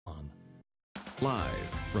Live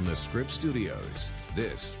from the Scripps Studios,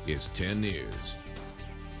 this is 10 News.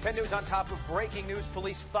 10 News on top of breaking news.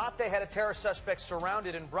 Police thought they had a terror suspect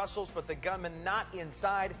surrounded in Brussels, but the gunman not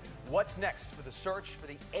inside. What's next for the search for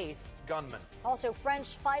the 8th gunman? Also, French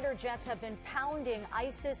fighter jets have been pounding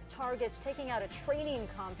ISIS targets, taking out a training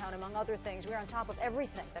compound, among other things. We're on top of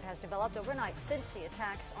everything that has developed overnight since the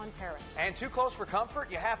attacks on Paris. And too close for comfort?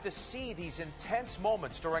 You have to see these intense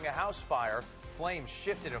moments during a house fire. Flames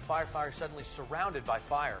shifted and a firefighter suddenly surrounded by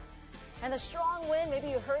fire. And the strong wind, maybe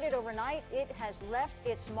you heard it overnight, it has left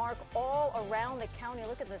its mark all around the county.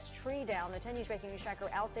 Look at this tree down. The 10 News Breaking News Tracker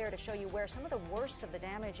out there to show you where some of the worst of the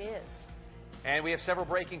damage is. And we have several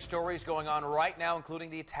breaking stories going on right now,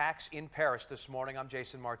 including the attacks in Paris this morning. I'm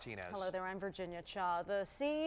Jason Martinez. Hello there, I'm Virginia Cha. The